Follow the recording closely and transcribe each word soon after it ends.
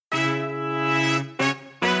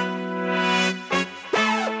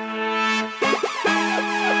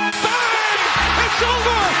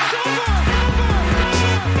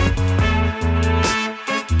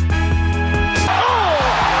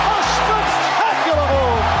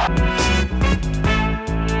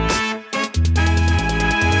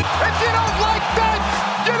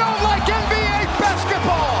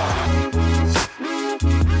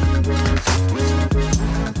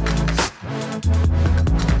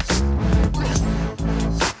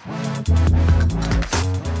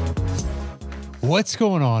What's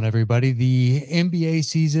going on, everybody? The NBA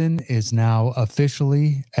season is now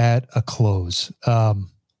officially at a close. I'm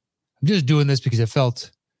just doing this because I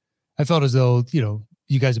felt as though,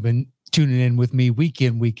 you guys have been tuning in with me week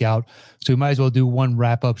in, week out. So we might as well do one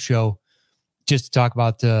wrap-up show just to talk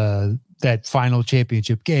about that final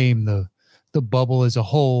championship game, the bubble as a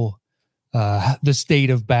whole, the state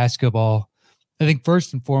of basketball. I think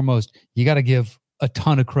first and foremost, you got to give a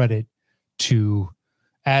ton of credit to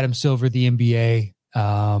Adam Silver, the NBA,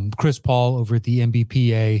 Chris Paul over at the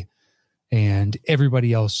NBPA, and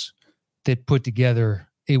everybody else that put together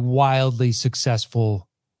a wildly successful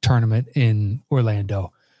tournament in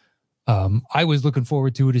Orlando. I was looking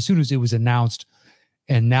forward to it as soon as it was announced,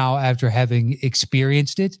 and now after having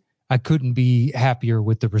experienced it, I couldn't be happier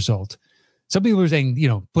with the result. Some people are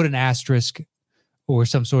saying, put an asterisk or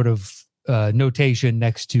some sort of notation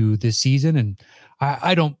next to this season, and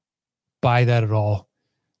I don't buy that at all.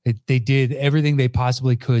 They did everything they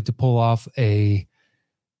possibly could to pull off an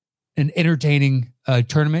entertaining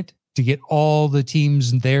tournament, to get all the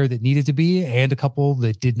teams there that needed to be and a couple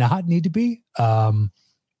that did not need to be. I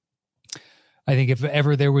think if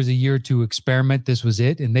ever there was a year to experiment, this was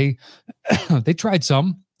it. And they they tried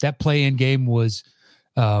some. That play-in game was,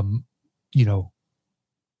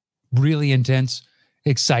 really intense,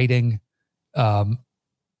 exciting, and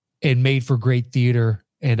made for great theater.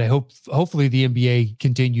 And I hopefully the NBA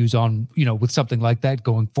continues on, with something like that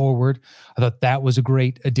going forward. I thought that was a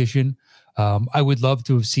great addition. I would love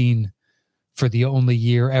to have seen, for the only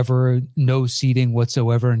year ever, no seeding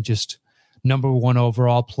whatsoever and just number 1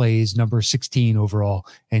 overall plays number 16 overall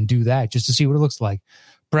and do that just to see what it looks like.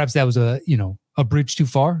 Perhaps that was a bridge too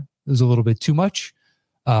far. It was a little bit too much.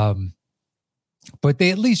 But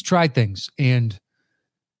they at least tried things, and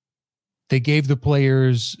they gave the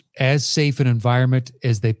players as safe an environment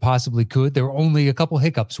as they possibly could. There were only a couple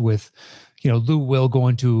hiccups with, Lou Will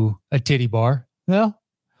going to a titty bar. Well,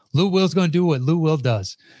 Lou Will's going to do what Lou Will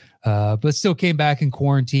does, but still came back and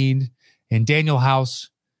quarantined. And Daniel House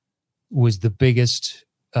was the biggest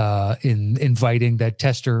in inviting that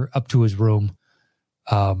tester up to his room.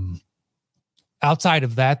 Outside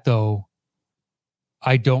of that, though,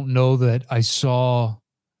 I don't know that I saw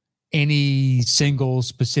any single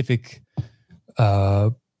specific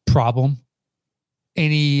problem,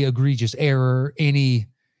 any egregious error, any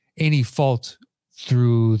fault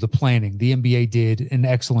through the planning. The NBA did an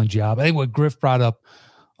excellent job. I think what Griff brought up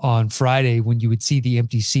on Friday, when you would see the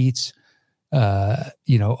empty seats, on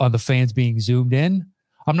the fans being zoomed in,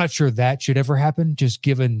 I'm not sure that should ever happen, just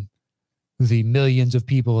given the millions of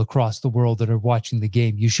people across the world that are watching the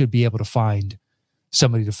game. You should be able to find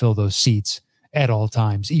somebody to fill those seats at all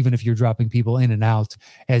times, even if you're dropping people in and out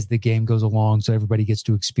as the game goes along, so everybody gets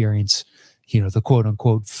to experience, the quote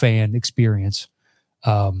unquote fan experience.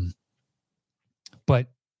 But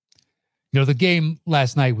the game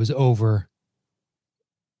last night was over.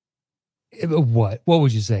 What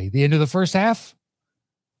would you say? The end of the first half,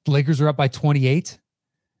 the Lakers are up by 28,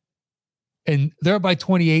 and they're up by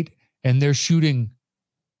 28, and they're shooting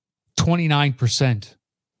 29%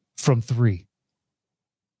 from three.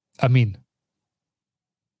 I mean,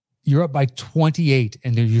 you're up by 28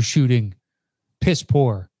 and you're shooting piss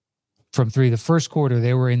poor from three. The first quarter,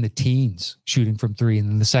 they were in the teens shooting from three. And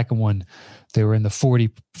then the second one, they were in the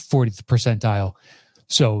 40th percentile.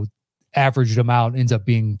 So averaged them out, ends up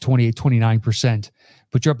being 28, 29%.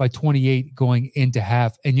 But you're up by 28 going into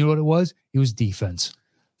half. And you know what it was? It was defense.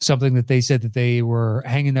 Something that they said that they were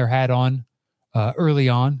hanging their hat on early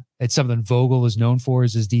on. It's something Vogel is known for,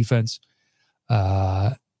 is his defense.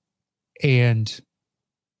 And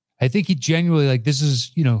I think he genuinely, this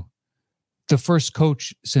is, the first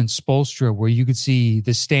coach since Spoelstra where you could see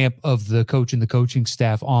the stamp of the coach and the coaching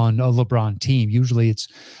staff on a LeBron team. Usually it's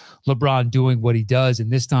LeBron doing what he does.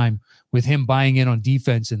 And this time with him buying in on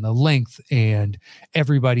defense and the length and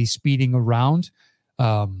everybody speeding around,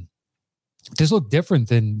 this looked different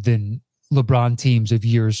than LeBron teams of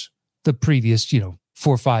years, the previous, 4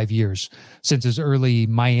 or 5 years, since his early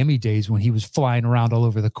Miami days when he was flying around all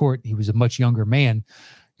over the court. He was a much younger man,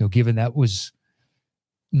 given that was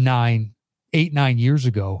 9 years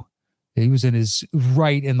ago. He was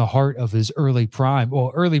right in the heart of his early prime.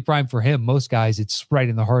 Well, early prime for him, most guys, it's right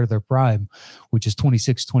in the heart of their prime, which is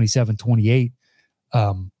 26, 27, 28.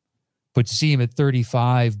 But to see him at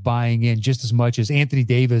 35 buying in just as much as Anthony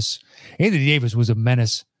Davis was a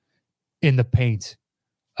menace in the paint.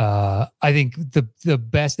 I think the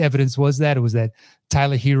best evidence was that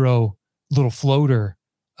Tyler Hero little floater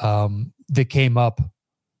that came up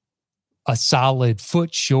a solid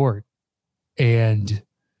foot short. And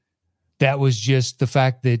that was just the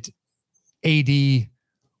fact that AD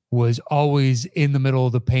was always in the middle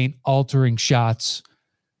of the paint, altering shots,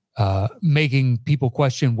 making people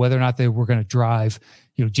question whether or not they were going to drive.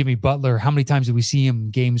 Jimmy Butler, how many times did we see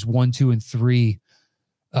him games 1, 2, and 3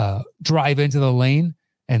 drive into the lane?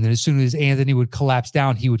 And then as soon as Anthony would collapse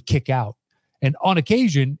down, he would kick out. And on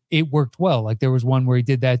occasion, it worked well. Like there was one where he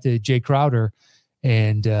did that to Jay Crowder,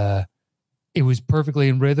 and it was perfectly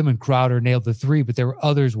in rhythm, and Crowder nailed the 3. But there were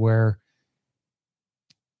others where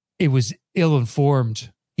it was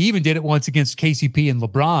ill-informed. He even did it once against KCP and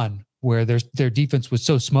LeBron, where their defense was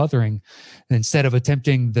so smothering. And instead of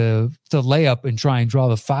attempting the layup and try and draw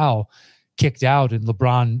the foul, kicked out, and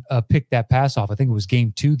LeBron picked that pass off. I think it was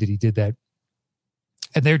game 2 that he did that.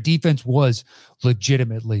 And their defense was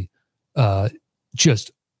legitimately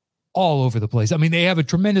just all over the place. I mean, they have a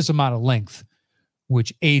tremendous amount of length,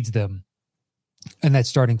 which aids them in that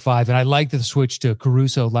starting 5. And I liked the switch to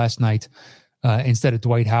Caruso last night instead of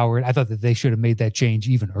Dwight Howard. I thought that they should have made that change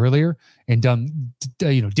even earlier and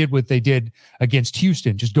did what they did against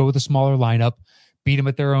Houston. Just go with a smaller lineup, beat them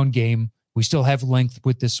at their own game. We still have length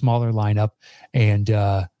with this smaller lineup, and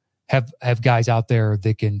have guys out there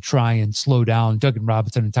that can try and slow down Duncan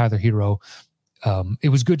Robinson and Tyler Hero. It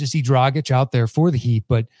was good to see Dragic out there for the Heat,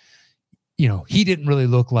 but he didn't really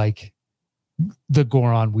look like the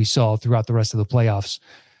Goran we saw throughout the rest of the playoffs.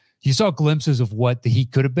 You saw glimpses of what the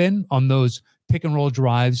Heat could have been on those pick and roll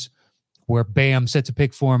drives where Bam sets a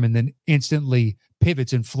pick for him and then instantly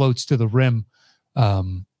pivots and floats to the rim.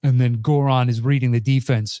 And then Goran is reading the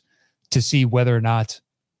defense to see whether or not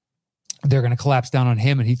they're going to collapse down on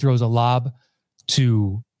him, and he throws a lob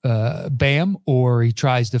to Bam, or he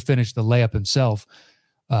tries to finish the layup himself.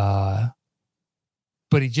 But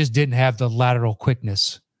he just didn't have the lateral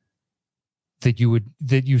quickness that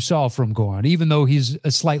you saw from Goran. Even though he's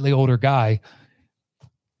a slightly older guy,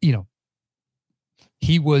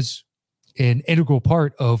 he was an integral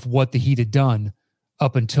part of what the Heat had done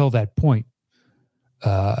up until that point.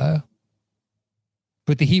 But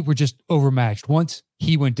the Heat were just overmatched. Once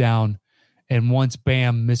he went down, and once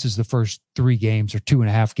Bam misses the first 3 games or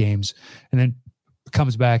 2.5 games, and then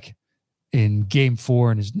comes back in game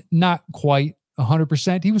 4 and is not quite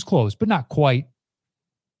 100%. He was close, but not quite.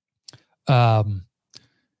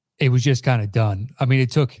 It was just kind of done. I mean,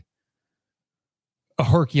 it took a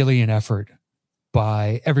Herculean effort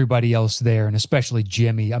by everybody else there, and especially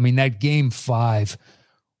Jimmy. I mean, that game 5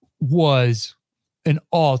 was an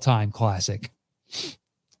all-time classic.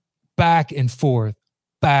 Back and forth,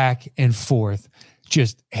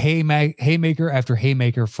 just haymaker after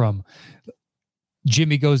haymaker from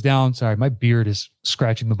Jimmy goes down. Sorry, my beard is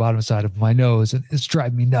scratching the bottom side of my nose, and it's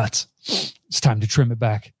driving me nuts. It's time to trim it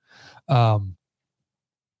back. The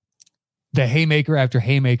haymaker after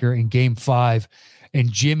haymaker in game 5,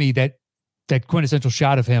 and Jimmy, that quintessential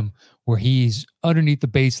shot of him where he's underneath the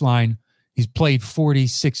baseline. He's played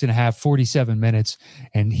 47 minutes,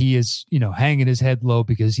 and he is, hanging his head low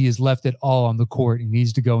because he has left it all on the court. He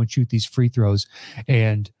needs to go and shoot these free throws.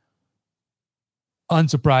 And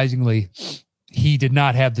unsurprisingly, he did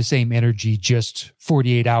not have the same energy just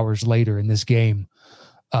 48 hours later in this game.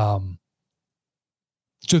 So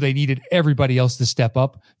they needed everybody else to step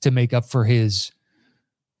up to make up for his,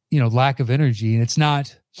 lack of energy. And it's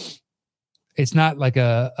not like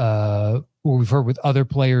what we've heard with other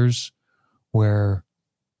players where,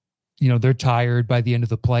 they're tired by the end of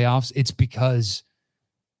the playoffs. It's because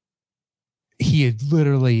he had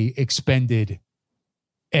literally expended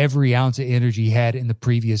every ounce of energy he had in the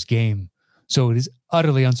previous game. So it is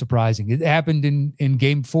utterly unsurprising. It happened in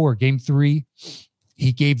game 4. Game 3,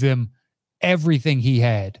 he gave them everything he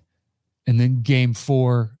had. And then game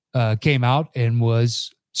 4 came out and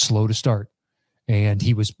was slow to start. And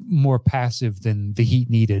he was more passive than the Heat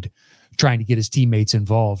needed, trying to get his teammates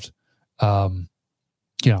involved.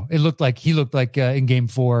 He looked like in game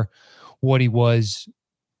 4 what he was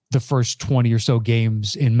the first 20 or so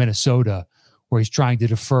games in Minnesota, where he's trying to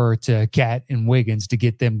defer to Cat and Wiggins to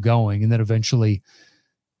get them going. And then eventually,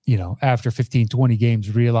 after 15, 20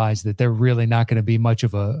 games, realize that they're really not going to be much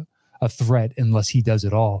of a threat unless he does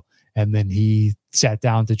it all. And then he sat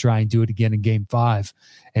down to try and do it again in game 5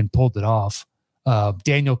 and pulled it off.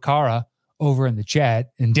 Daniel Cara over in the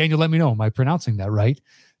chat, and Daniel, let me know, am I pronouncing that right?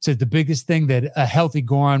 Said the biggest thing that a healthy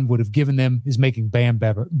Goran would have given them is making Bam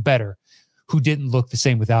better, who didn't look the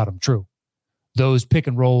same without him. True. Those pick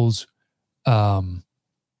and rolls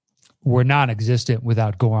were non-existent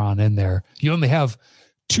without Goran in there. You only have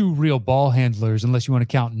 2 real ball handlers, unless you want to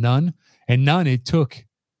count Nunn. And Nunn, it took,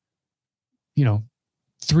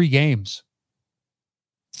 3 games,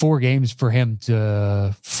 4 games for him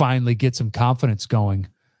to finally get some confidence going.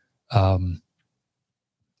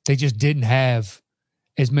 They just didn't have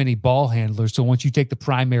as many ball handlers. So once you take the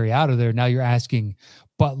primary out of there, now you're asking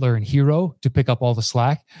Butler and Hero to pick up all the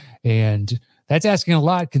slack. And that's asking a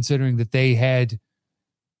lot considering that they had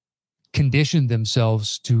conditioned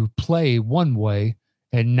themselves to play one way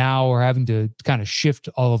and now are having to kind of shift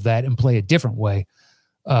all of that and play a different way.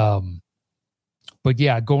 But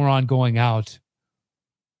yeah, going out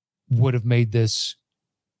would have made this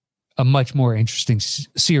a much more interesting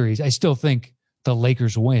series. I still think the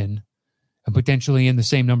Lakers win and potentially in the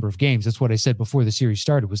same number of games. That's what I said before the series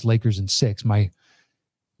started, was Lakers in 6. My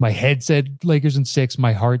head said Lakers in 6.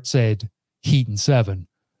 My heart said Heat in 7.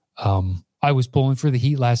 I was pulling for the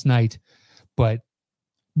Heat last night, but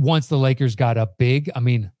once the Lakers got up big, I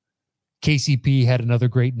mean, KCP had another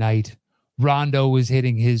great night. Rondo was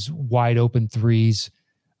hitting his wide open threes.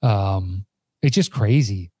 It's just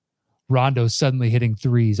crazy. Rondo suddenly hitting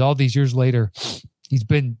threes. All these years later, he's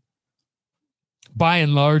been, by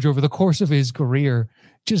and large, over the course of his career,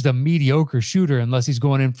 just a mediocre shooter unless he's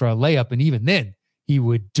going in for a layup. And even then, he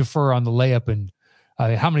would defer on the layup. And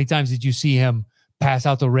how many times did you see him pass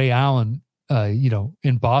out to Ray Allen,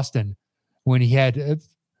 in Boston when he had a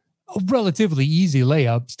relatively easy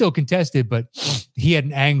layup, still contested, but he had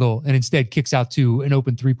an angle and instead kicks out to an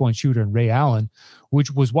open 3-point shooter in Ray Allen,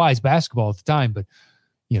 which was wise basketball at the time. But,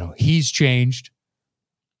 he's changed.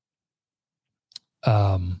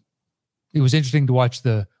 It was interesting to watch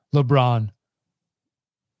the LeBron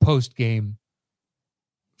post-game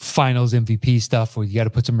finals MVP stuff where you got to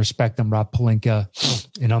put some respect on Rob Pelinka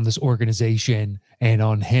and on this organization and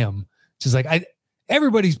on him. It's just like,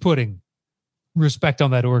 everybody's putting respect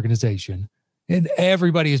on that organization and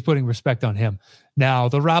everybody is putting respect on him. Now,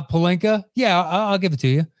 the Rob Pelinka, yeah, I'll give it to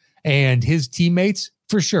you. And his teammates,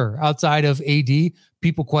 for sure. Outside of AD,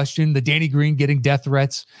 people question the Danny Green getting death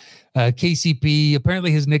threats. KCP,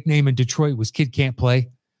 apparently his nickname in Detroit was Kid Can't Play.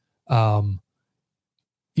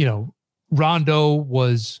 Rondo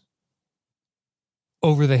was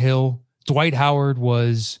over the hill. Dwight Howard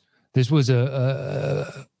this was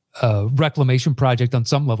a reclamation project on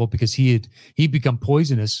some level because he'd become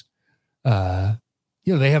poisonous. They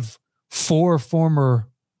have 4 former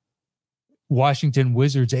Washington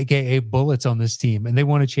Wizards, aka Bullets, on this team, and they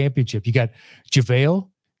won a championship. You got JaVale,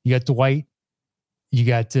 you got Dwight, you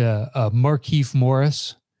got Markieff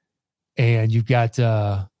Morris, and you've got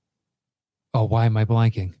why am I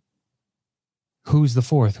blanking? Who's the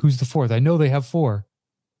fourth? I know they have 4.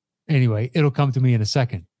 Anyway, it'll come to me in a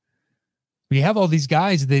second. You have all these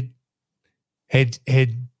guys that had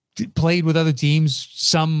played with other teams,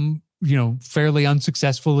 some, fairly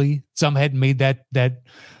unsuccessfully. Some hadn't made that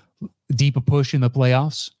deep a push in the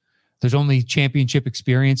playoffs. There's only championship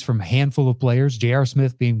experience from a handful of players, J.R.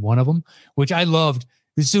 Smith being one of them, which I loved.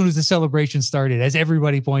 As soon as the celebration started, as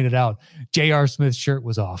everybody pointed out, J.R. Smith's shirt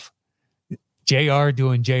was off. J.R.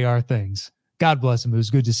 doing J.R. things. God bless him. It was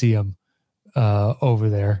good to see him over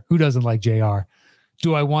there. Who doesn't like J.R.?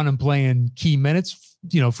 Do I want him playing key minutes,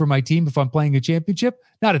 for my team if I'm playing a championship?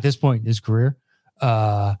 Not at this point in his career.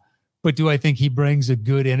 But do I think he brings a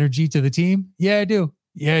good energy to the team? Yeah, I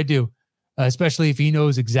do. Especially if he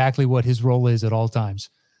knows exactly what his role is at all times.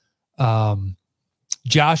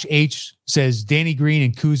 Josh H. says Danny Green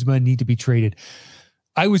and Kuzma need to be traded.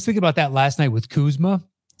 I was thinking about that last night with Kuzma.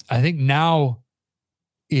 I think now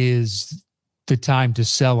is the time to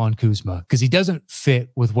sell on Kuzma because he doesn't fit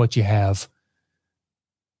with what you have.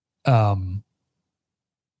 And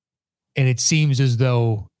it seems as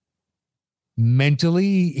though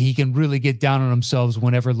mentally he can really get down on himself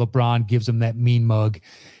whenever LeBron gives him that mean mug.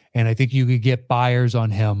 And I think you could get buyers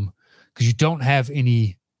on him because you don't have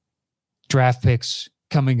any draft picks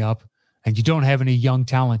coming up and you don't have any young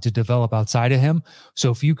talent to develop outside of him.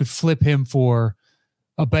 So if you could flip him for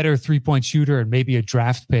a better 3-point shooter and maybe a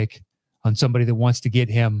draft pick on somebody that wants to get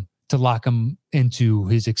him to lock him into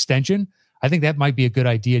his extension, I think that might be a good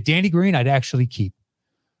idea. Danny Green, I'd actually keep.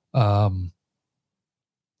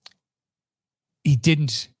 He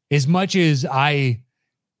didn't, as much as I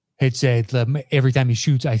had said every time he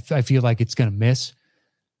shoots, I feel like it's going to miss.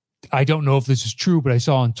 I don't know if this is true, but I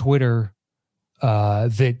saw on Twitter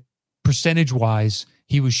that percentage-wise,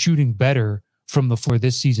 he was shooting better from the floor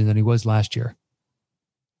this season than he was last year,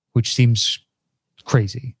 which seems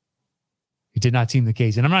crazy. It did not seem the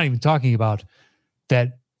case. And I'm not even talking about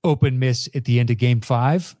that open miss at the end of game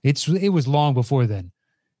 5. It was long before then.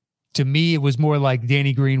 To me, it was more like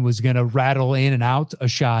Danny Green was going to rattle in and out a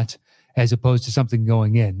shot as opposed to something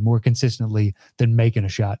going in more consistently than making a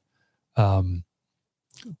shot.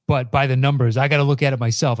 But by the numbers, I got to look at it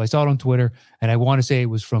myself. I saw it on Twitter, and I want to say it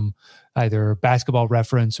was from either Basketball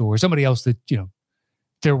Reference or somebody else that,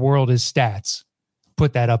 their world is stats,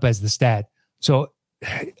 put that up as the stat. So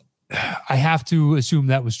I have to assume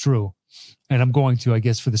that was true. And I'm going to, I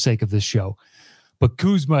guess, for the sake of this show. But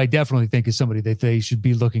Kuzma, I definitely think, is somebody that they should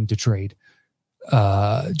be looking to trade.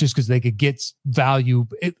 Just because they could get value.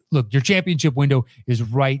 Look, your championship window is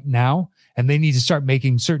right now, and they need to start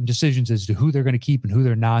making certain decisions as to who they're going to keep and who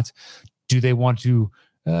they're not. Do they want to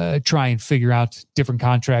try and figure out different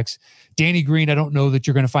contracts? Danny Green, I don't know that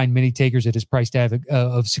you're going to find many takers at his price tag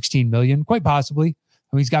of $16 million. Quite possibly.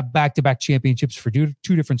 I mean, he's got back-to-back championships for two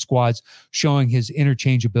different squads, showing his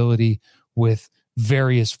interchangeability with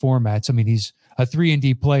various formats. I mean, he's a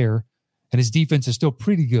 3-and-D player, and his defense is still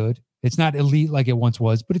pretty good. It's not elite like it once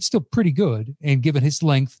was, but it's still pretty good. And given his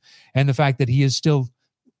length and the fact that he is still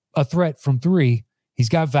a threat from three, he's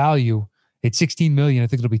got value. At $16 million, I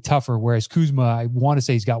think it'll be tougher. Whereas Kuzma, I want to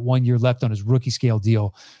say he's got 1 year left on his rookie scale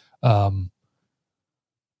deal.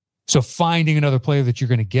 So finding another player that you're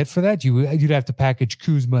going to get for that, you'd have to package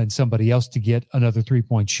Kuzma and somebody else to get another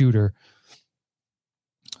 3-point shooter.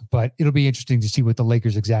 But it'll be interesting to see what the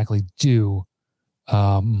Lakers exactly do.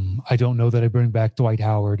 I don't know that I bring back Dwight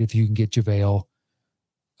Howard if you can get JaVale.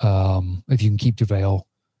 If you can keep JaVale.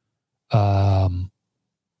 More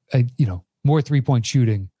 3-point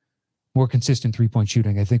shooting, more consistent 3-point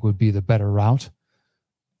shooting, I think would be the better route.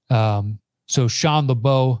 So Sean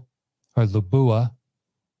Labua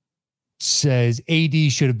says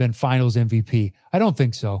AD should have been finals MVP. I don't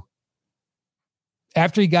think so.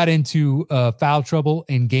 After he got into foul trouble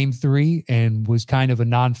in game 3 and was kind of a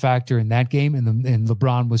non-factor in that game, and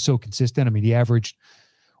LeBron was so consistent. I mean, he averaged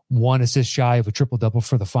 1 assist shy of a triple-double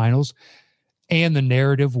for the finals, and the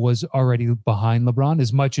narrative was already behind LeBron.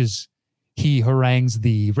 As much as he harangues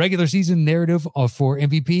the regular season narrative for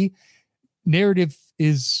MVP, narrative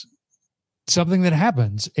is something that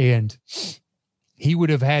happens, and he would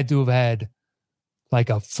have had to have had like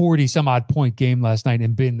a 40 some odd point game last night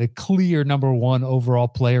and been the clear number 1 overall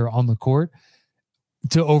player on the court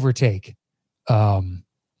to overtake.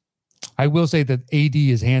 I will say that AD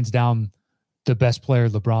is hands down the best player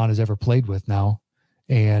LeBron has ever played with now.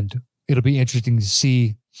 And it'll be interesting to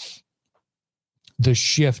see the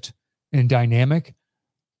shift in dynamic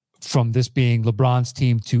from this being LeBron's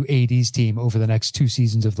team to AD's team over the next 2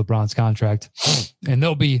 seasons of LeBron's contract. And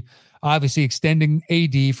they'll be obviously extending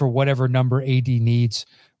AD for whatever number AD needs,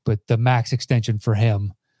 but the max extension for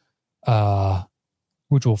him,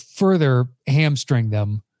 which will further hamstring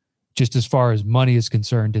them just as far as money is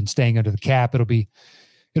concerned and staying under the cap. It'll be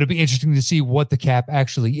interesting to see what the cap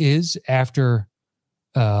actually is after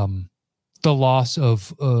the loss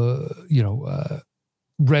of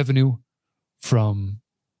revenue from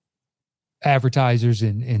advertisers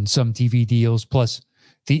and some TV deals, plus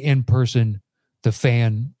the in-person, the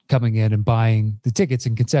fan coming in and buying the tickets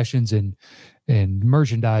and concessions and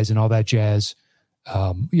merchandise and all that jazz.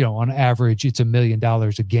 On average, it's $1 million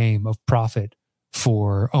a game of profit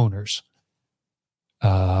for owners.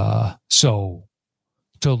 So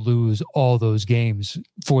to lose all those games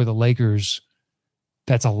for the Lakers,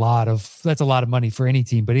 that's a lot of money for any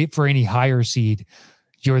team. But for any higher seed,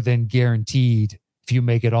 you're then guaranteed, if you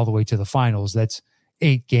make it all the way to the finals, that's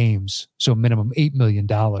 8 games. So minimum $8 million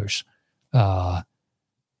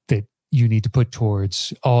that you need to put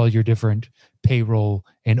towards all your different payroll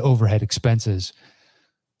and overhead expenses.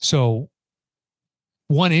 So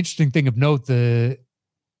one interesting thing of note, the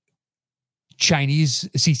Chinese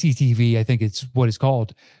CCTV, I think it's what it's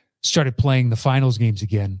called, started playing the finals games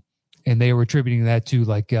again. And they were attributing that to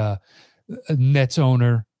like a Nets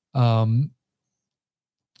owner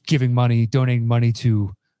donating money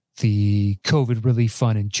to the COVID relief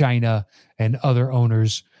fund in China, and other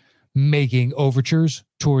owners making overtures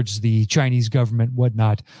towards the Chinese government,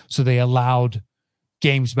 whatnot. So they allowed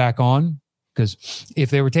games back on, because if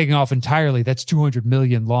they were taking off entirely, that's $200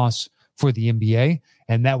 million loss for the NBA,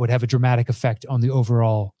 and that would have a dramatic effect on the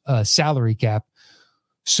overall salary cap.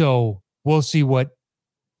 So we'll see what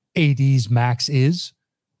AD's max is,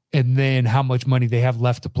 and then how much money they have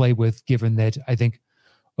left to play with, given that I think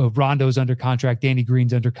Rondo's under contract, Danny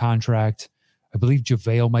Green's under contract. I believe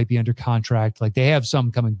JaVale might be under contract. Like, they have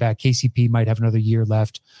some coming back. KCP might have another year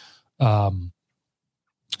left. So I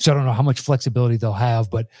don't know how much flexibility they'll have,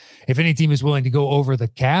 but if any team is willing to go over the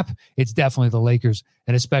cap, it's definitely the Lakers.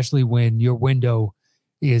 And especially when your window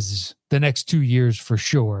is the next 2 years for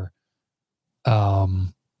sure. I'll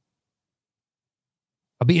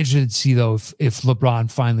be interested to see, though, if LeBron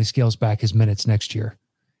finally scales back his minutes next year.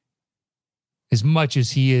 As much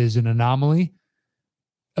as he is an anomaly,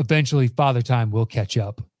 eventually Father Time will catch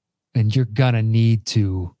up, and you're going to need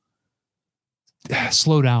to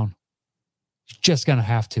slow down. You're just going to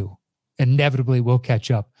have to. Inevitably will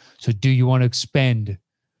catch up. So do you want to expend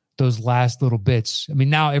those last little bits. I mean,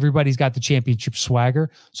 now everybody's got the championship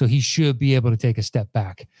swagger, so he should be able to take a step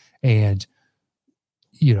back and,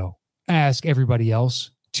 ask everybody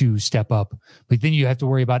else to step up. But then you have to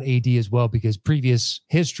worry about AD as well, because previous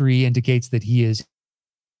history indicates that he is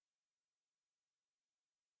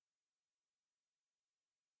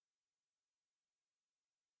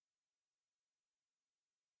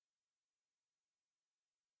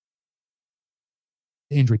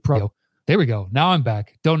injury pro. There we go. Now I'm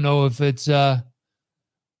back. Don't know if it's if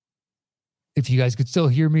you guys could still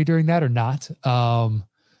hear me during that or not.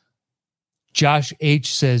 Josh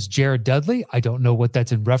H says Jared Dudley. I don't know what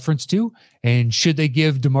that's in reference to. And should they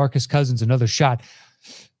give DeMarcus Cousins another shot?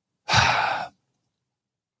 The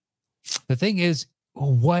thing is,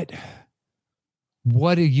 what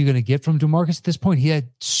are you going to get from DeMarcus at this point? He had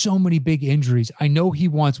so many big injuries. I know he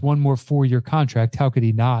wants one more 4-year contract. How could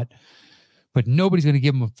he not? But nobody's going to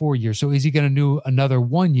give him a 4-year. So is he going to do another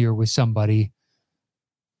 1 year with somebody?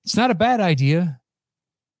 It's not a bad idea.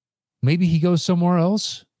 Maybe he goes somewhere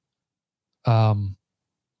else. Because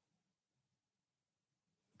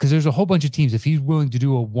there's a whole bunch of teams. If he's willing to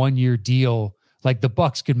do a 1-year deal, like the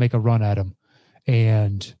Bucks could make a run at him,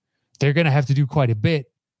 and they're going to have to do quite a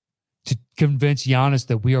bit to convince Giannis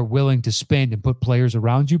that we are willing to spend and put players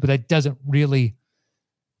around you. But that doesn't really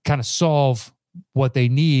kind of solve what they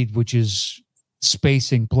need, which is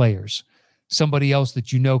spacing players. Somebody else that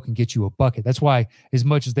can get you a bucket. That's why, as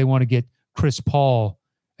much as they want to get Chris Paul,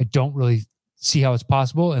 I don't really see how it's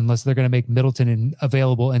possible unless they're going to make Middleton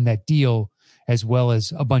available in that deal, as well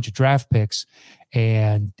as a bunch of draft picks.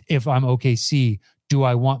 And if I'm OKC, do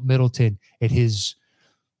I want Middleton at his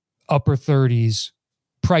upper 30s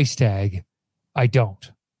price tag? I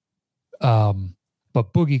don't.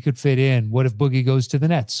 But Boogie could fit in. What if Boogie goes to the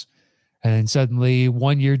Nets? And then suddenly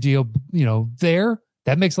 1-year deal, there,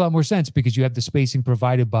 that makes a lot more sense because you have the spacing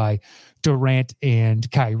provided by Durant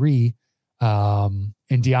and Kyrie. And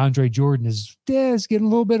DeAndre Jordan is getting a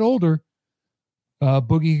little bit older.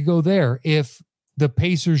 Boogie could go there. If the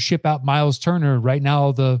Pacers ship out Miles Turner, right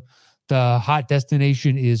now the hot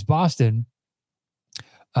destination is Boston.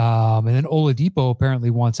 And then Oladipo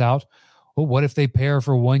apparently wants out. Well, what if they pair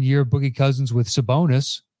for 1 year Boogie Cousins with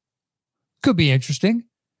Sabonis? Could be interesting.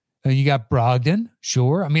 And you got Brogdon,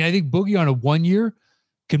 sure. I mean, I think Boogie on a 1 year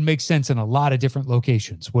can make sense in a lot of different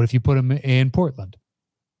locations. What if you put him in Portland?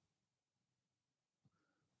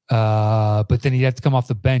 But then he'd have to come off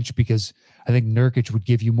the bench because I think Nurkic would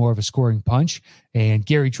give you more of a scoring punch. And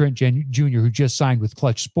Gary Trent Jr., who just signed with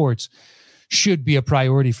Clutch Sports, should be a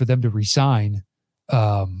priority for them to re-sign.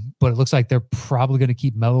 But it looks like they're probably going to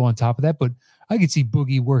keep Melo on top of that. But I could see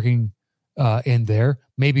Boogie working in there.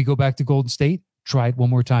 Maybe go back to Golden State. Try it one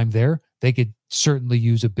more time there. They could certainly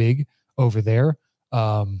use a big over there.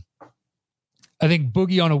 I think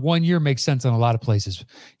Boogie on a 1 year makes sense in a lot of places.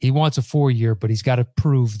 He wants a 4 year, but he's got to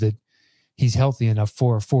prove that he's healthy enough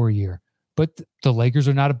for a 4 year. But the Lakers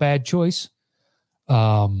are not a bad choice.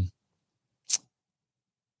 And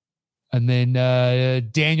then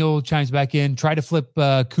Daniel chimes back in. Try to flip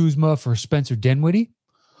Kuzma for Spencer Dinwiddie.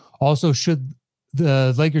 Also,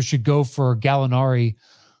 the Lakers should go for Gallinari,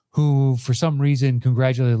 who for some reason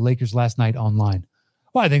congratulated the Lakers last night online.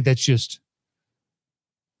 Well, I think that's just,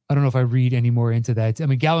 I don't know if I read any more into that. I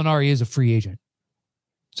mean, Gallinari is a free agent.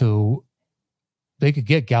 So they could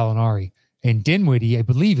get Gallinari. And Dinwiddie, I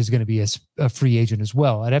believe, is going to be a free agent as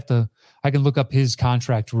well. I can look up his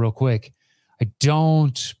contract real quick. I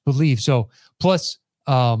don't believe so. Plus,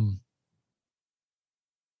 it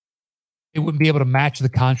wouldn't be able to match the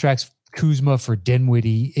contracts Kuzma for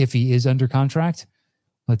Dinwiddie if he is under contract.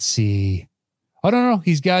 Let's see. I don't know.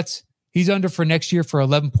 He's under for next year for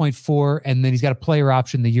 11.4, and then he's got a player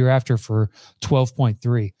option the year after for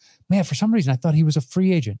 12.3. Man, for some reason I thought he was a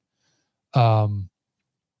free agent.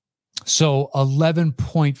 So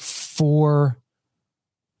 11.4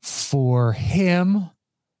 for him.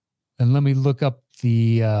 And let me look up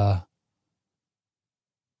the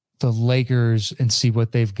Lakers and see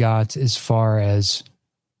what they've got as far as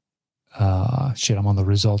I'm on the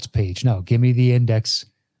results page. No, give me the index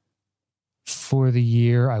for the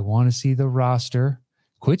year. I want to see the roster.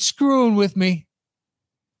 Quit screwing with me.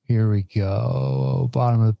 Here we go.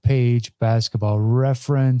 Bottom of the page, Basketball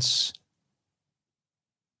Reference.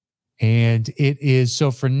 And it is, so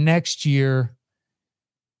for next year,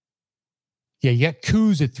 you got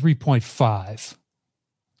Kuz at 3.5.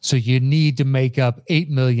 So you need to make up $8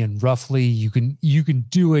 million roughly. You can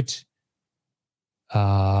do it.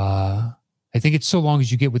 I think it's so long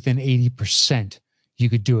as you get within 80%, you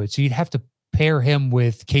could do it. So you'd have to pair him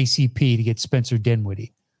with KCP to get Spencer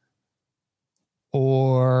Dinwiddie.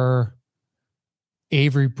 Or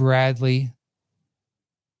Avery Bradley.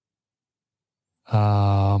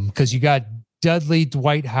 Because you got Dudley,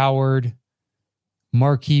 Dwight Howard,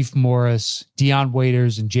 Markieff Morris, Dion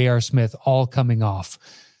Waiters, and J.R. Smith all coming off.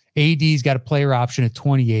 AD's got a player option at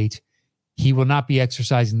 28. He will not be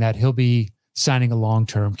exercising that. He'll be signing a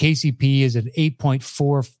long-term. KCP is at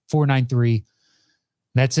 8.4493.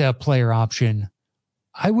 That's a player option.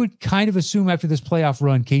 I would kind of assume after this playoff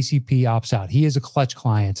run, KCP opts out. He is a clutch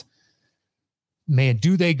client. Man,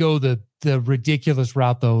 do they go the ridiculous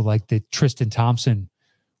route, though, like the Tristan Thompson,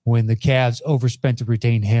 when the Cavs overspent to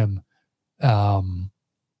retain him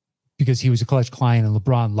because he was a clutch client and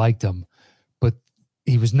LeBron liked him, but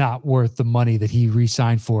he was not worth the money that he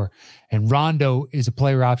re-signed for. And Rondo is a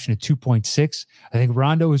player option at 2.6. I think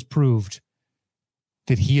Rondo has proved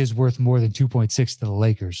that he is worth more than 2.6 to the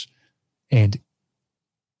Lakers. And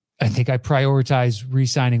I think I prioritize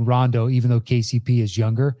re-signing Rondo, even though KCP is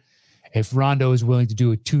younger. If Rondo is willing to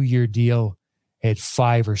do a 2-year deal at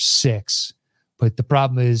 5 or 6, but the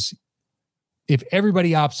problem is if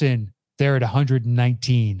everybody opts in, they're at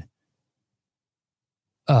 119.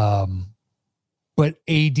 But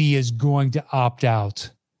AD is going to opt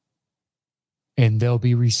out and they'll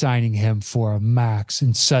be re-signing him for a max.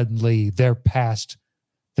 And suddenly they're past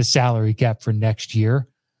the salary cap for next year.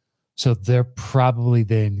 So they're probably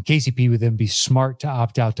then, KCP would then be smart to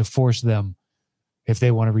opt out to force them if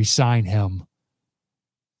they want to re-sign him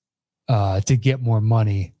to get more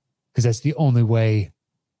money, because that's the only way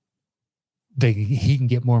he can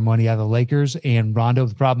get more money out of the Lakers. And Rondo,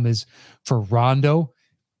 the problem is for Rondo,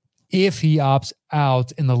 if he opts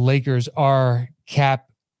out and the Lakers are cap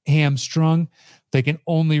hamstrung, they can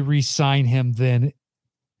only re-sign him then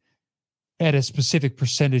at a specific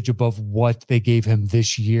percentage above what they gave him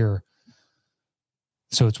this year.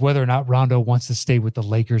 So it's whether or not Rondo wants to stay with the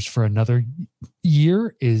Lakers for another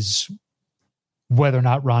year is whether or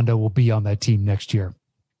not Rondo will be on that team next year.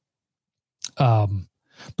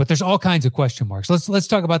 But there's all kinds of question marks. Let's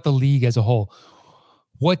talk about the league as a whole.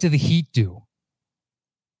 What do the Heat do?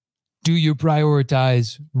 Do you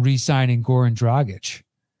prioritize re-signing Goran Dragic?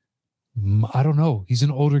 I don't know. He's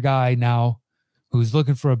an older guy now who's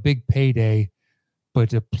looking for a big payday,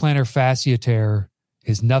 but a plantar fascia tear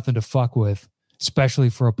is nothing to fuck with, especially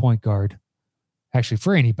for a point guard. Actually,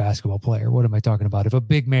 for any basketball player. What am I talking about? If a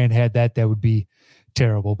big man had that would be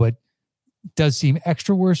terrible. But it does seem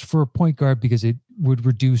extra worse for a point guard because it would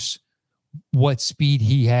reduce what speed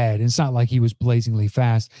he had. And it's not like he was blazingly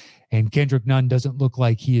fast. And Kendrick Nunn doesn't look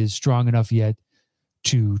like he is strong enough yet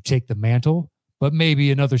to take the mantle. But maybe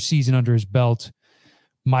another season under his belt.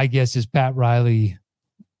 My guess is Pat Riley,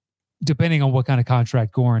 depending on what kind of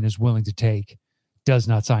contract Goran is willing to take, does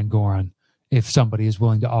not sign Goran. If somebody is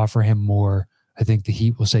willing to offer him more, I think the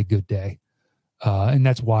Heat will say good day. And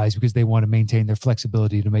that's wise because they want to maintain their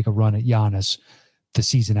flexibility to make a run at Giannis the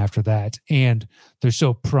season after that. And they're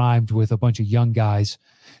so primed with a bunch of young guys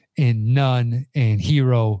in Nunn and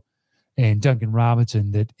Hero and Duncan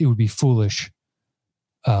Robinson that it would be foolish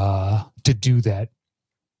to do that.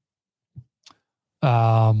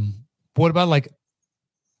 What about like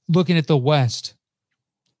looking at the West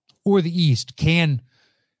or the East?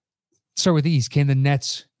 Start with the East. Can the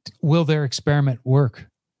Nets, will their experiment work?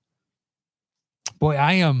 Boy,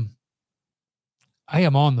 I am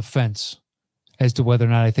on the fence as to whether or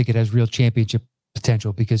not I think it has real championship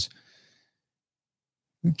potential because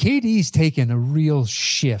KD's taken a real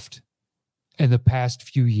shift in the past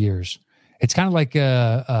few years. It's kind of like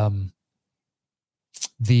the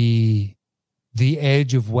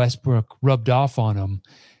edge of Westbrook rubbed off on him.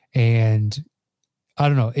 And I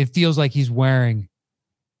don't know, it feels like he's wearing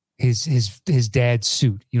his dad's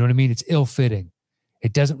suit. You know what I mean? It's ill-fitting.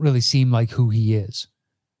 It doesn't really seem like who he is.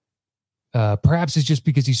 Perhaps it's just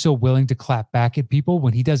because he's so willing to clap back at people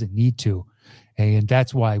when he doesn't need to. And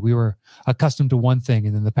that's why we were accustomed to one thing.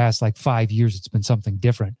 And in the past, 5 years, it's been something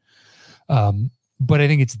different. But I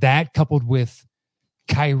think it's that coupled with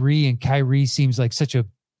Kyrie, and Kyrie seems like such a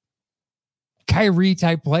Kyrie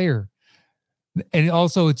type player. And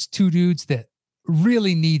also it's two dudes that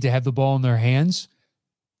really need to have the ball in their hands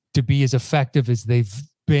to be as effective as they've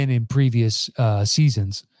been in previous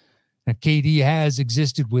seasons. Now, KD has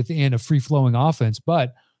existed within a free-flowing offense,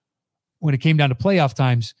 but when it came down to playoff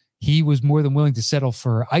times, he was more than willing to settle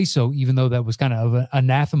for ISO, even though that was kind of an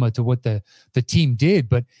anathema to what the team did.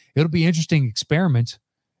 But it'll be an interesting experiment.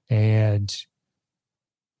 And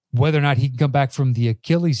whether or not he can come back from the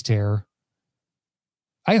Achilles tear,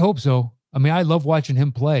 I hope so. I mean, I love watching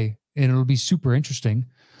him play, and it'll be super interesting.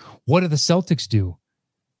 What do the Celtics do?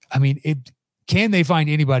 I mean, can they find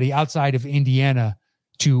anybody outside of Indiana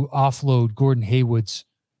to offload Gordon Hayward's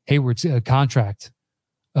contract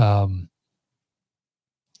Because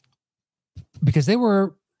they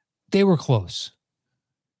were close.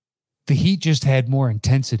 The Heat just had more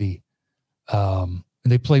intensity, and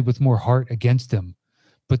they played with more heart against them.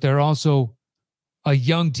 But they're also a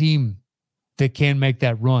young team that can make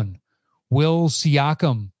that run. Will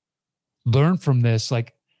Siakam learn from this?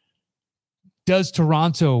 Like, does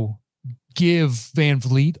Toronto give Van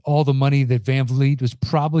Vliet all the money that Van Vliet was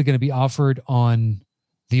probably going to be offered on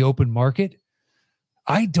the open market?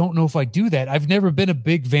 I don't know if I do that. I've never been a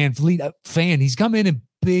big Van Vliet fan. He's come in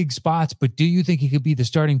big spots, but do you think he could be the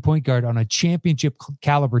starting point guard on a championship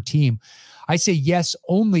caliber team? I say yes,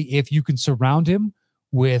 only if you can surround him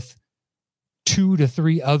with 2 to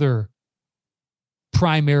 3 other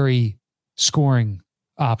primary scoring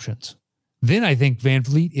options. Then I think Van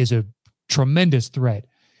Vliet is a tremendous threat.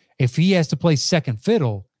 If he has to play second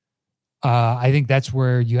fiddle, I think that's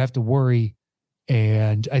where you have to worry.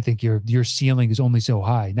 And I think your ceiling is only so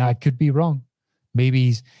high. Now, I could be wrong. Maybe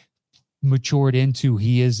he's matured into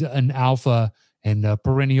he is an alpha and a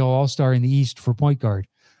perennial all-star in the East for point guard.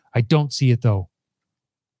 I don't see it, though,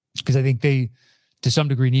 because I think they, to some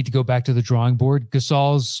degree, need to go back to the drawing board.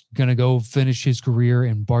 Gasol's going to go finish his career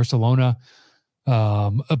in Barcelona.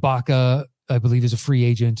 Ibaka, I believe, is a free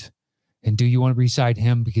agent. And do you want to re-sign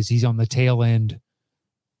him because he's on the tail end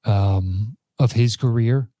of his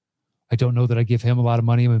career? I don't know that I give him a lot of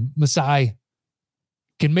money. I mean, Masai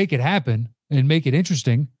can make it happen and make it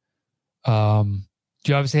interesting.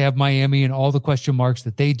 You obviously have Miami and all the question marks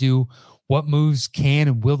that they do. What moves can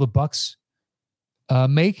and will the Bucks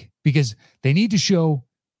make? Because they need to show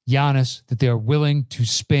Giannis that they're willing to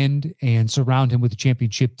spend and surround him with a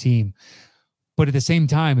championship team. But at the same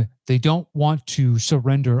time, they don't want to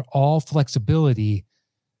surrender all flexibility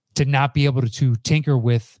to not be able to tinker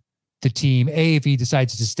with the team, A, if he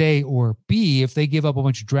decides to stay, or B, if they give up a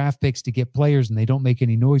bunch of draft picks to get players and they don't make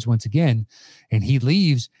any noise once again, and he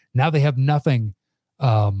leaves, now they have nothing.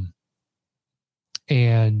 And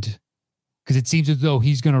because it seems as though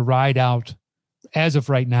he's going to ride out, as of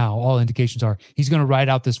right now, all indications are, he's going to ride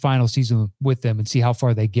out this final season with them and see how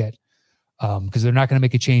far they get. Because they're not going to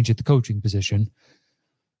make a change at the coaching position.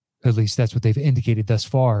 At least that's what they've indicated thus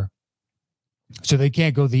far. So they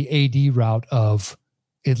can't go the AD route of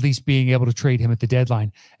at least being able to trade him at the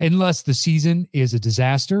deadline, unless the season is a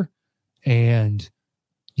disaster and,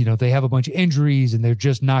 you know, they have a bunch of injuries and they're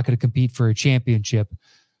just not going to compete for a championship.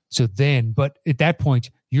 So then, but at that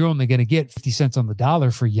point, you're only going to get 50 cents on the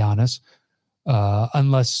dollar for Giannis,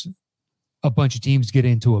 unless a bunch of teams get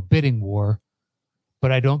into a bidding war.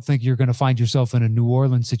 But I don't think you're going to find yourself in a New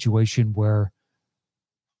Orleans situation where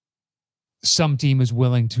some team is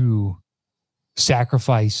willing to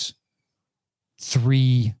sacrifice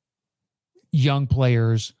 3 young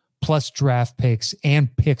players plus draft picks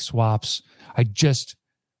and pick swaps. The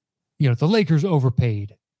Lakers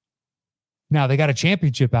overpaid. Now they got a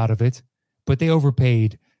championship out of it, but they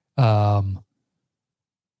overpaid. And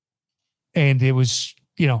it was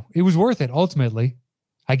worth it ultimately.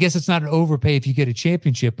 I guess it's not an overpay if you get a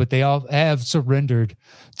championship, but they all have surrendered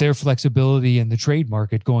their flexibility in the trade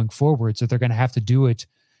market going forward. So they're going to have to do it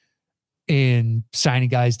in signing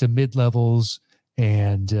guys to mid-levels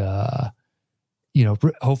and,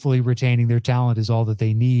 hopefully retaining their talent is all that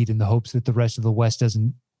they need in the hopes that the rest of the West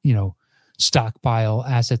doesn't, stockpile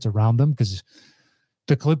assets around them, because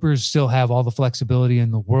the Clippers still have all the flexibility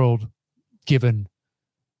in the world given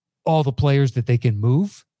all the players that they can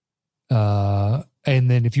move.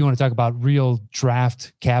 And then if you want to talk about real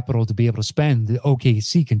draft capital to be able to spend, the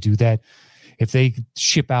OKC can do that. If they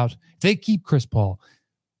if they keep Chris Paul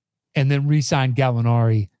and then re-sign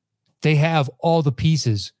Gallinari, they have all the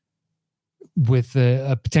pieces with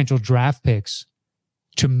potential draft picks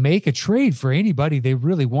to make a trade for anybody they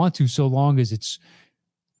really want to, so long as it's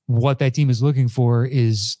what that team is looking for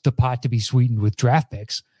is the pot to be sweetened with draft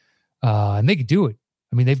picks. And they could do it.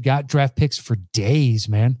 I mean, they've got draft picks for days,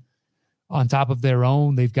 man. On top of their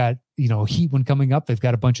own, they've got, Heat one coming up. They've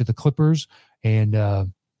got a bunch of the Clippers, and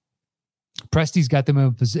Presti's got them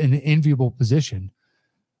in an enviable position.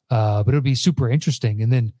 But it'll be super interesting.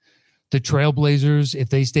 And then the Trailblazers, if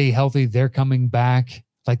they stay healthy, they're coming back.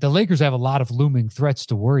 Like the Lakers have a lot of looming threats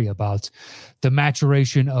to worry about. The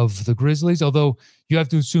maturation of the Grizzlies, although you have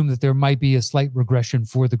to assume that there might be a slight regression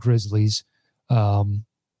for the Grizzlies.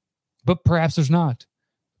 But perhaps there's not.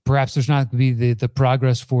 Perhaps there's not going to be the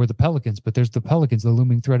progress for the Pelicans, but there's the Pelicans, the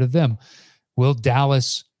looming threat of them. Will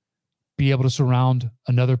Dallas be able to surround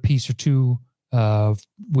another piece or two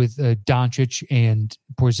with Doncic and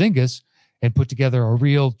Porzingis and put together a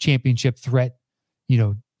real championship threat,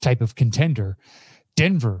 type of contender?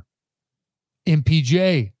 Denver,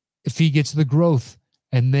 MPJ, if he gets the growth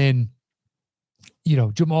And then,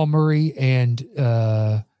 Jamal Murray and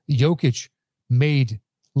Jokic made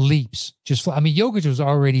leaps. Jokic was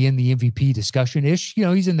already in the MVP discussion-ish.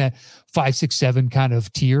 He's in that 5, 6, 7 kind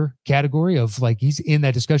of tier category of he's in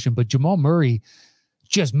that discussion. But Jamal Murray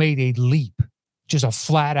just made a leap, just a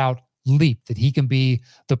flat out leap that he can be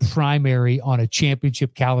the primary on a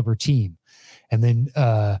championship caliber team. And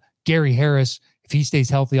then Gary Harris, if he stays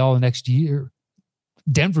healthy all the next year,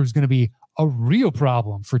 Denver's going to be a real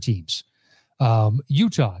problem for teams.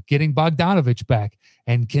 Utah getting Bogdanovich back,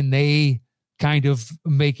 and can they kind of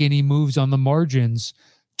make any moves on the margins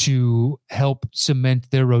to help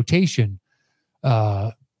cement their rotation?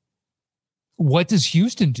 What does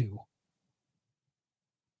Houston do?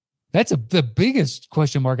 That's the biggest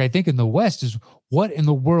question mark, I think, in the West is what in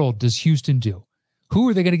the world does Houston do? Who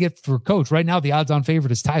are they going to get for coach? Right now, the odds-on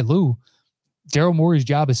favorite is Ty Lue. Daryl Morey's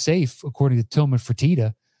job is safe, according to Tillman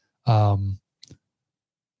Fertitta.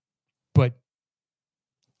 But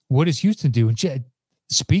what does Houston do? And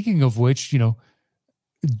speaking of which,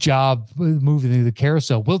 job moving into the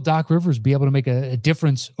carousel, will Doc Rivers be able to make a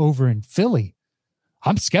difference over in Philly?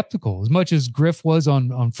 I'm skeptical, as much as Griff was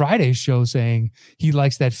on Friday's show saying he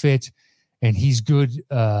likes that fit and he's good,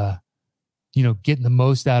 getting the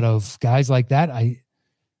most out of guys like that.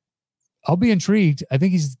 I'll be intrigued. I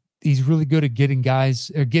think he's really good at getting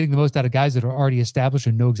the most out of guys that are already established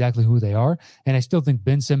and know exactly who they are. And I still think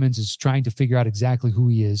Ben Simmons is trying to figure out exactly who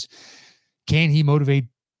he is. Can he motivate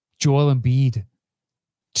Joel Embiid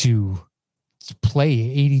to play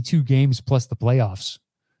 82 games plus the playoffs?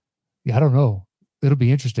 I don't know. It'll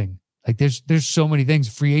be interesting. There's so many things.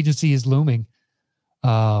 Free agency is looming.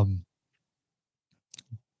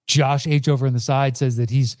 Josh H over on the side says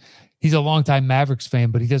that he's a longtime Mavericks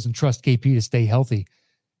fan, but he doesn't trust KP to stay healthy.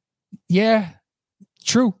 Yeah,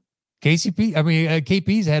 true.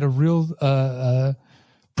 KP's had a real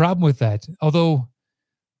problem with that. Although,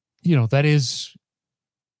 that is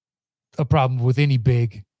a problem with any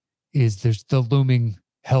big, is there's the looming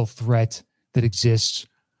health threat that exists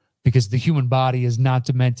because the human body is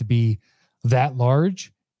not meant to be that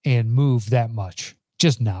large and move that much.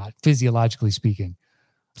 Just not, physiologically speaking.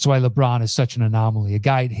 That's why LeBron is such an anomaly. A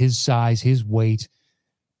guy at his size, his weight,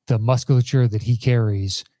 the musculature that he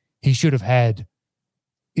carries, he should have had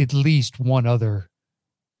at least one other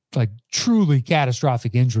truly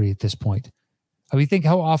catastrophic injury at this point. Think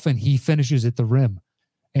how often he finishes at the rim,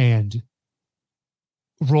 and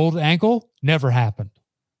rolled ankle never happened.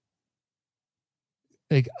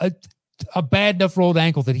 A bad enough rolled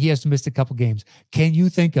ankle that he has to miss a couple games. Can you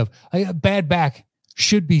think of a bad back?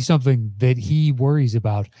 Should be something that he worries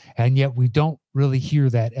about, and yet we don't really hear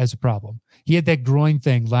that as a problem. He had that groin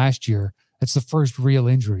thing last year. That's the first real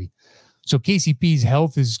injury. So KCP's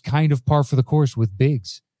health is kind of par for the course with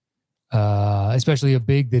bigs, especially a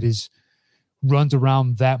big that runs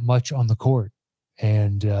around that much on the court.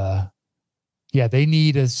 And they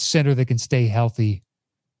need a center that can stay healthy.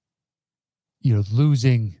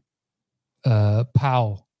 Losing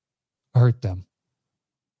Powell hurt them.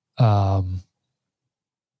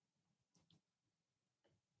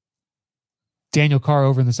 Daniel Carr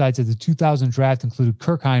over on the side said the 2000 draft included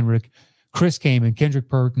Kirk Heinrich, Chris Kaman, Kendrick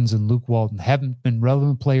Perkins, and Luke Walton. Haven't been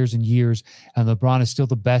relevant players in years, and LeBron is still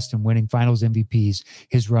the best in winning finals MVPs.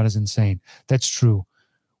 His run is insane. That's true.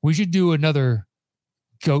 We should do another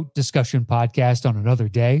GOAT discussion podcast on another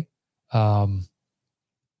day,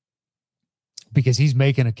 because he's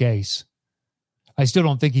making a case. I still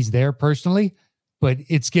don't think he's there personally, but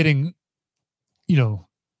it's getting,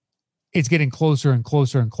 it's getting closer and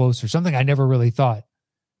closer and closer. Something I never really thought.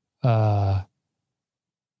 But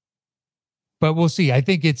we'll see. I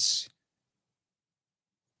think he's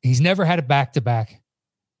never had a back-to-back.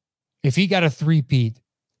 If he got a three-peat,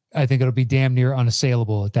 I think it'll be damn near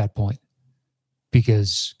unassailable at that point.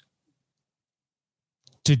 Because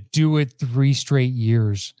to do it 3 straight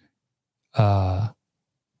years,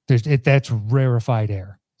 that's rarefied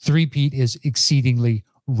air. Three-peat is exceedingly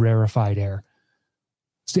rarefied air.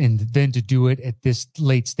 And then to do it at this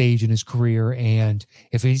late stage in his career, and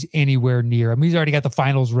if he's anywhere near, he's already got the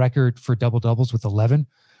finals record for double-doubles with 11,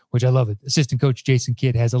 which I love it. Assistant coach Jason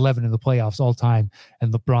Kidd has 11 in the playoffs all time,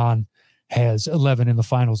 and LeBron has 11 in the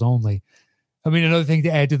finals only. Another thing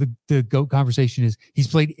to add to the GOAT conversation is he's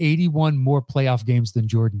played 81 more playoff games than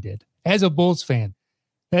Jordan did. As a Bulls fan,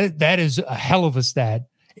 that is a hell of a stat.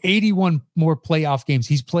 81 more playoff games.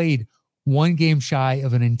 He's played one game shy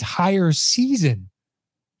of an entire season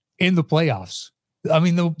in the playoffs.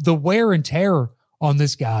 The wear and tear on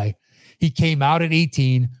this guy. He came out at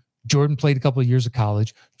 18. Jordan played a couple of years of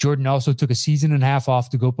college. Jordan also took a season and a half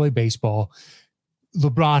off to go play baseball.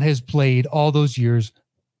 LeBron has played all those years,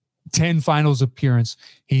 10 finals appearance.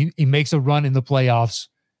 He makes a run in the playoffs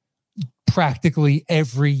practically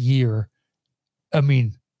every year. I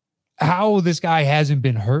mean, how this guy hasn't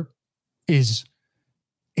been hurt is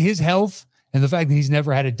his health and the fact that he's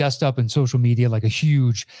never had to dust up in social media like a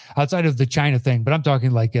huge, outside of the China thing, but I'm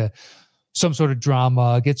talking like some sort of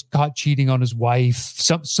drama, gets caught cheating on his wife,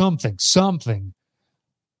 something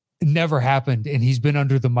never happened. And he's been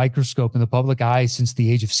under the microscope in the public eye since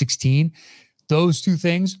the age of 16. Those two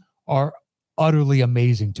things are utterly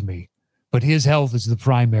amazing to me. But his health is the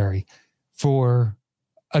primary for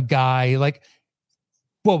a guy like,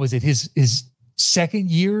 what was it? His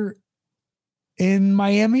second year in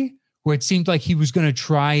Miami, where it seemed like he was going to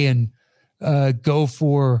try and go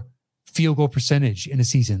for field goal percentage in a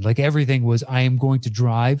season. Like everything was, I am going to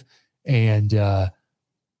drive and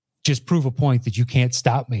just prove a point that you can't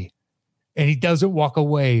stop me. And he doesn't walk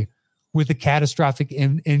away with a catastrophic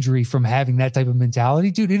injury from having that type of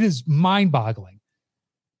mentality. Dude, it is mind-boggling.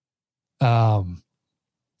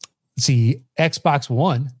 See, Xbox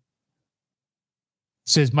One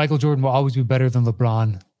says Michael Jordan will always be better than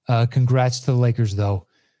LeBron. Congrats to the Lakers, though.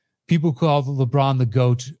 People who call LeBron the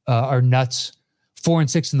GOAT are nuts.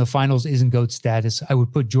 4-6 in the finals isn't GOAT status. I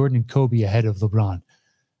would put Jordan and Kobe ahead of LeBron.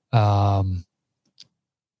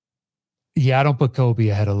 Yeah, I don't put Kobe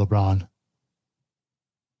ahead of LeBron.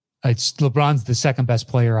 LeBron's the second best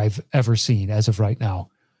player I've ever seen as of right now.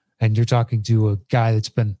 And you're talking to a guy that's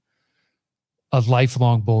been a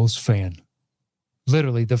lifelong Bulls fan.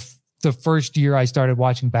 Literally, the first year I started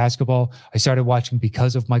watching basketball, I started watching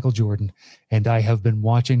because of Michael Jordan. And I have been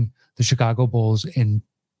watching the Chicago Bulls in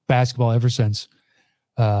basketball ever since.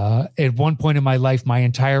 At one point in my life, my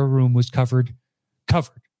entire room was covered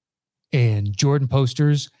in Jordan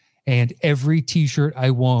posters, and every t-shirt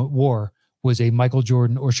I wore was a Michael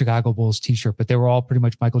Jordan or Chicago Bulls t-shirt, but they were all pretty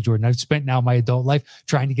much Michael Jordan. I've spent now my adult life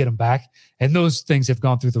trying to get them back, and those things have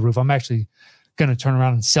gone through the roof. I'm actually going to turn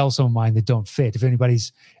around and sell some of mine that don't fit. If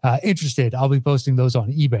anybody's interested, I'll be posting those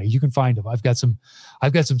on eBay. You can find them. I've got some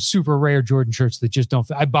super rare Jordan shirts that just don't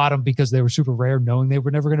fit. I bought them because they were super rare, knowing they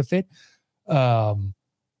were never going to fit.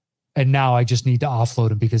 And now I just need to offload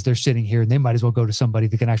them because they're sitting here and they might as well go to somebody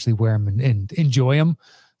that can actually wear them and enjoy them.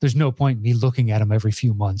 There's no point in me looking at them every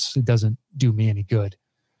few months. It doesn't do me any good.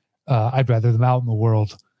 I'd rather them out in the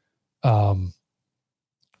world. But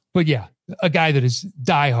yeah, a guy that is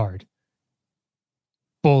diehard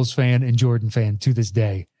Bulls fan and Jordan fan to this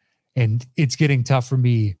day. And it's getting tough for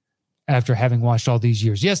me after having watched all these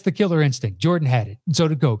years. Yes, the killer instinct. Jordan had it, and so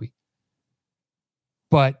did Kobe.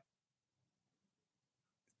 But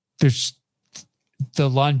there's the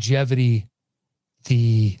longevity,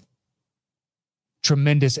 the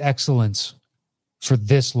tremendous excellence for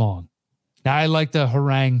this long. Now, I like to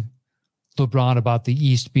harangue LeBron about the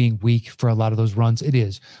East being weak for a lot of those runs. It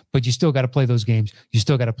is, but you still got to play those games. You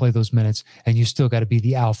still got to play those minutes, and you still got to be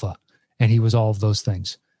the alpha. And he was all of those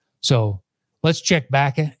things. So let's check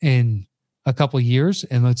back in a couple of years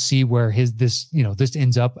and let's see where this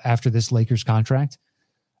ends up after this Lakers contract,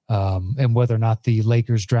 and whether or not the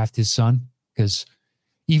Lakers draft his son. Because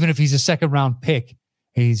even if he's a second round pick,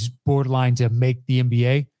 he's borderline to make the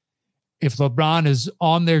NBA. If LeBron is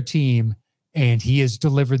on their team and he has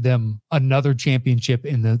delivered them another championship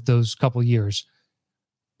in those couple of years,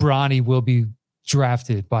 Bronny will be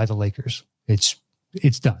drafted by the Lakers. It's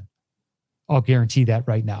done. I'll guarantee that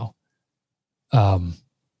right now.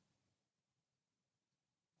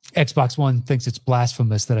 Xbox One thinks it's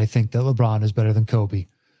blasphemous that I think that LeBron is better than Kobe.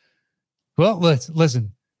 Well,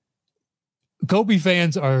 listen. Kobe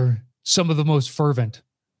fans are some of the most fervent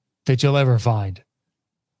that you'll ever find.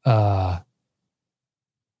 But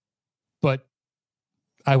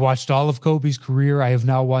I watched all of Kobe's career. I have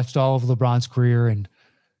now watched all of LeBron's career, and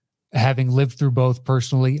having lived through both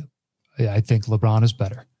personally, I think LeBron is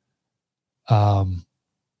better.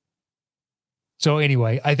 So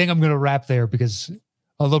anyway, I think I'm going to wrap there because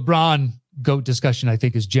a LeBron GOAT discussion, I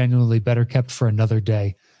think, is genuinely better kept for another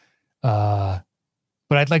day. But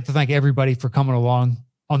I'd like to thank everybody for coming along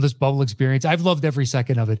on this bubble experience. I've loved every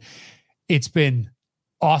second of it. It's been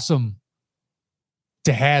awesome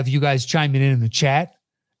to have you guys chiming in the chat.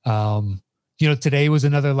 Today was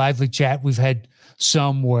another lively chat. We've had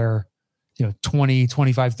some where, 20,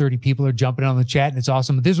 25, 30 people are jumping on the chat, and it's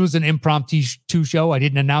awesome. This was an impromptu show. I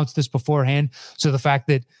didn't announce this beforehand. So the fact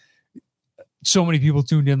that so many people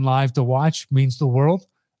tuned in live to watch means the world.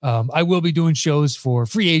 I will be doing shows for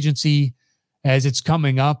free agency as it's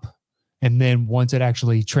coming up. And then once it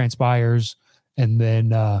actually transpires, and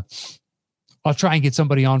then I'll try and get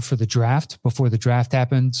somebody on for the draft before the draft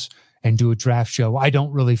happens and do a draft show. I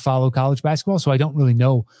don't really follow college basketball, so I don't really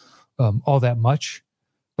know all that much.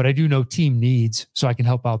 but I do know team needs, so I can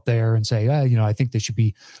help out there and say, I think they should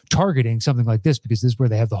be targeting something like this because this is where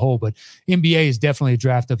they have the hole. But NBA is definitely a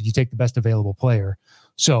draft of you take the best available player.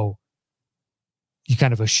 So you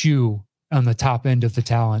kind of eschew on the top end of the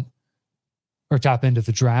talent or top end of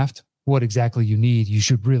the draft what exactly you need. You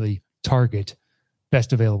should really target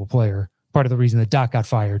best available player. Part of the reason that Doc got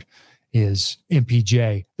fired is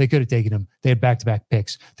MPJ. They could have taken him. They had back-to-back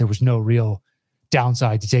picks. There was no real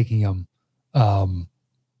downside to taking him.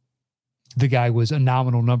 The guy was a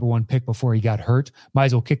nominal number one pick before he got hurt. Might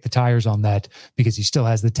as well kick the tires on that because he still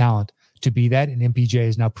has the talent to be that. And MPJ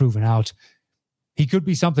is now proven out. He could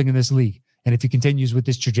be something in this league. And if he continues with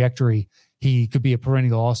this trajectory, he could be a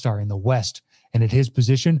perennial all-star in the West. And at his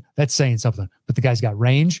position, that's saying something. But the guy's got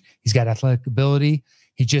range. He's got athletic ability.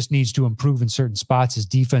 He just needs to improve in certain spots. His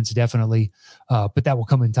defense definitely, but that will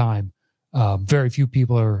come in time. Very few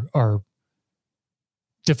people are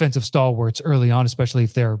defensive stalwarts early on, especially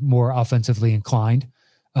if they're more offensively inclined.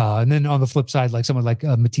 And then on the flip side, like someone like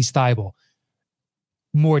Matisse Thybulle,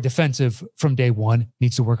 more defensive from day one,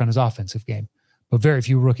 needs to work on his offensive game. But very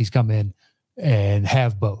few rookies come in and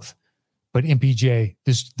have both. But MPJ,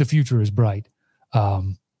 the future is bright.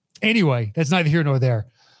 Anyway, that's neither here nor there.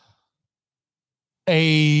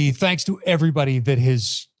 A thanks to everybody that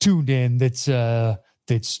has tuned in, that's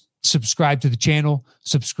subscribed to the channel,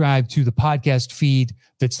 subscribed to the podcast feed,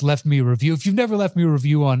 that's left me a review. If you've never left me a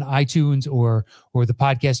review on iTunes or the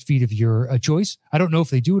podcast feed of your choice, I don't know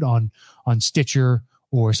if they do it on Stitcher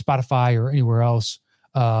or Spotify or anywhere else.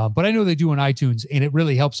 But I know they do on iTunes, and it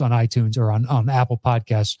really helps on iTunes or on Apple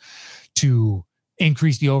Podcasts to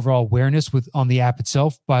increase the overall awareness on the app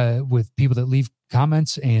itself with people that leave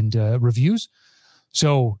comments and reviews.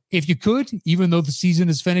 So if you could, even though the season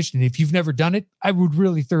is finished, and if you've never done it, I would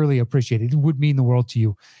really thoroughly appreciate it. It would mean the world to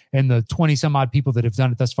you. And the 20 some odd people that have done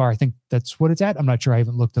it thus far, I think that's what it's at. I'm not sure. I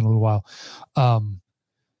haven't looked in a little while.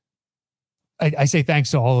 I say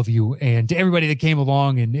thanks to all of you and to everybody that came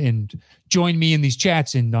along and joined me in these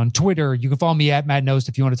chats and on Twitter. You can follow me at Matt Nost.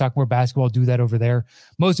 If you want to talk more basketball, do that over there.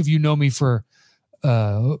 Most of you know me for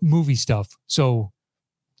movie stuff. So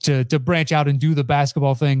to branch out and do the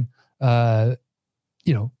basketball thing,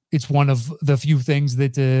 it's one of the few things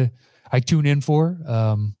that I tune in for.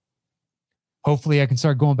 Hopefully I can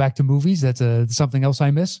start going back to movies. That's something else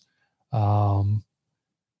I miss.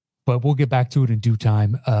 But we'll get back to it in due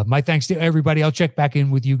time. My thanks to everybody. I'll check back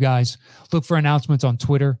in with you guys. Look for announcements on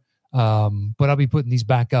Twitter. But I'll be putting these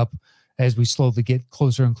back up as we slowly get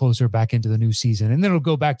closer and closer back into the new season. And then it'll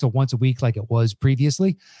go back to once a week like it was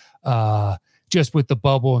previously. Just with the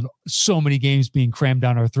bubble and so many games being crammed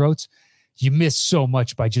down our throats, you miss so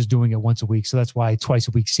much by just doing it once a week. So that's why twice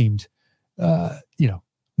a week seemed,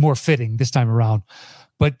 more fitting this time around.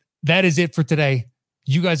 But that is it for today.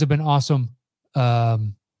 You guys have been awesome.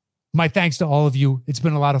 My thanks to all of you. It's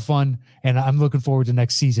been a lot of fun, and I'm looking forward to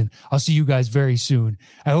next season. I'll see you guys very soon.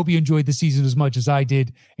 I hope you enjoyed the season as much as I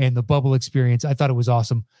did and the bubble experience. I thought it was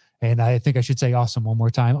awesome, and I think I should say awesome one more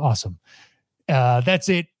time. Awesome. That's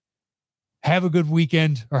it. Have a good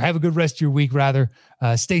weekend, or have a good rest of your week, rather.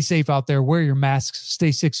 Stay safe out there. Wear your masks.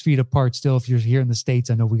 Stay 6 feet apart still if you're here in the States.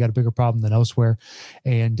 I know we got a bigger problem than elsewhere.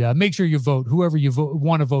 And make sure you vote. Whoever you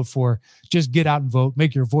want to vote for, just get out and vote.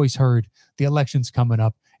 Make your voice heard. The election's coming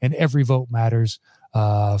up, and every vote matters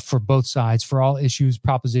for both sides, for all issues,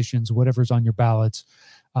 propositions, whatever's on your ballots.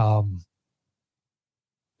 I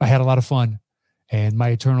had a lot of fun, and my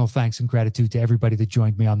eternal thanks and gratitude to everybody that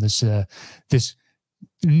joined me on this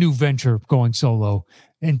new venture going solo.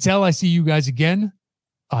 Until I see you guys again,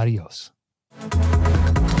 adios.